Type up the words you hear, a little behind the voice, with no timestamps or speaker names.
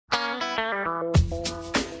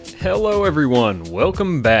Hello everyone,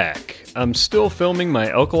 welcome back. I'm still filming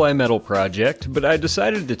my alkali metal project, but I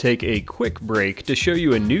decided to take a quick break to show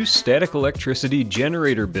you a new static electricity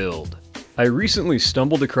generator build. I recently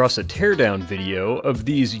stumbled across a teardown video of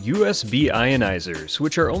these USB ionizers,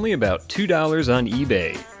 which are only about $2 on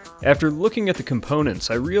eBay. After looking at the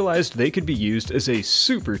components, I realized they could be used as a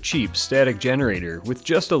super cheap static generator with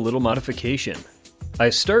just a little modification. I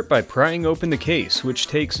start by prying open the case, which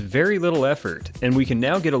takes very little effort, and we can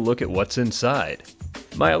now get a look at what's inside.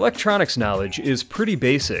 My electronics knowledge is pretty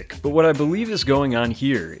basic, but what I believe is going on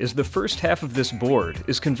here is the first half of this board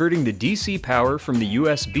is converting the DC power from the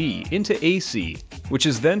USB into AC, which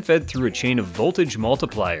is then fed through a chain of voltage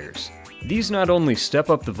multipliers. These not only step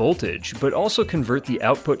up the voltage, but also convert the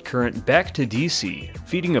output current back to DC,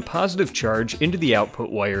 feeding a positive charge into the output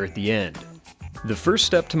wire at the end. The first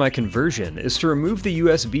step to my conversion is to remove the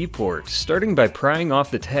USB port, starting by prying off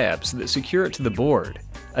the tabs that secure it to the board.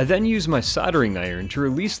 I then use my soldering iron to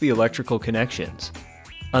release the electrical connections.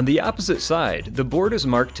 On the opposite side, the board is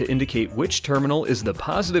marked to indicate which terminal is the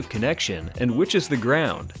positive connection and which is the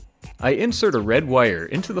ground. I insert a red wire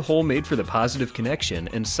into the hole made for the positive connection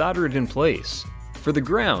and solder it in place. For the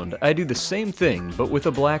ground, I do the same thing but with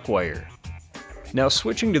a black wire. Now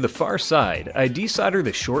switching to the far side, I desolder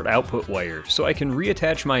the short output wire so I can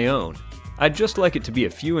reattach my own. I'd just like it to be a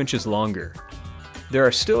few inches longer. There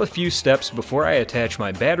are still a few steps before I attach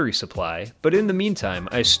my battery supply, but in the meantime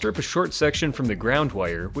I strip a short section from the ground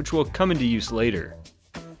wire, which will come into use later.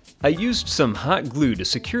 I used some hot glue to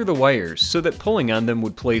secure the wires so that pulling on them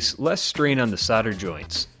would place less strain on the solder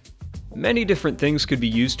joints. Many different things could be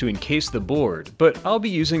used to encase the board, but I'll be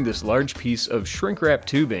using this large piece of shrink wrap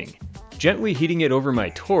tubing. Gently heating it over my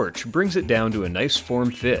torch brings it down to a nice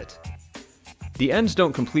form fit. The ends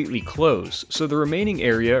don't completely close, so the remaining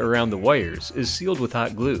area around the wires is sealed with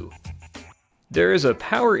hot glue. There is a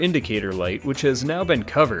power indicator light which has now been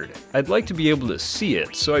covered. I'd like to be able to see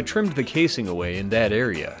it, so I trimmed the casing away in that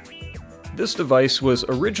area. This device was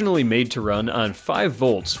originally made to run on 5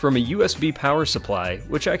 volts from a USB power supply,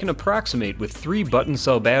 which I can approximate with 3 button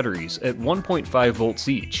cell batteries at 1.5 volts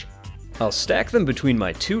each. I'll stack them between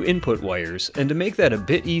my 2 input wires, and to make that a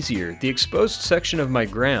bit easier, the exposed section of my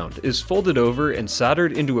ground is folded over and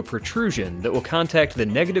soldered into a protrusion that will contact the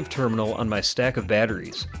negative terminal on my stack of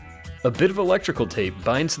batteries. A bit of electrical tape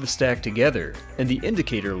binds the stack together, and the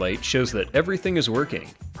indicator light shows that everything is working.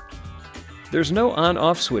 There's no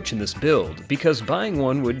on-off switch in this build, because buying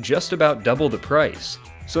one would just about double the price.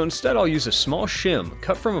 So instead I'll use a small shim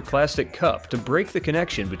cut from a plastic cup to break the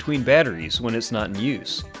connection between batteries when it's not in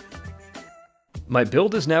use. My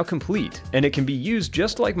build is now complete, and it can be used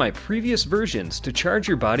just like my previous versions to charge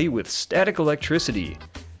your body with static electricity.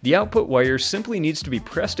 The output wire simply needs to be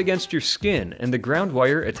pressed against your skin and the ground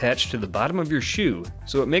wire attached to the bottom of your shoe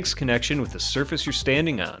so it makes connection with the surface you're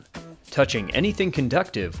standing on. Touching anything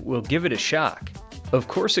conductive will give it a shock. Of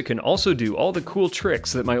course, it can also do all the cool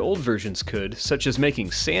tricks that my old versions could, such as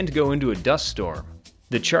making sand go into a dust storm.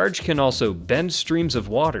 The charge can also bend streams of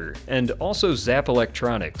water and also zap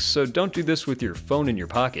electronics, so don't do this with your phone in your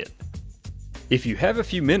pocket. If you have a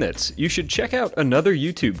few minutes, you should check out another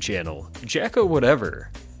YouTube channel, Jacko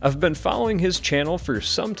Whatever. I've been following his channel for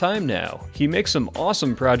some time now. He makes some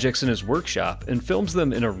awesome projects in his workshop and films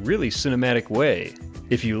them in a really cinematic way.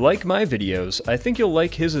 If you like my videos, I think you'll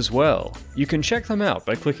like his as well. You can check them out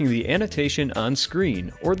by clicking the annotation on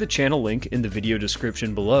screen or the channel link in the video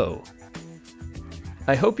description below.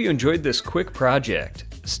 I hope you enjoyed this quick project.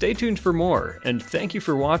 Stay tuned for more, and thank you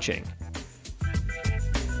for watching.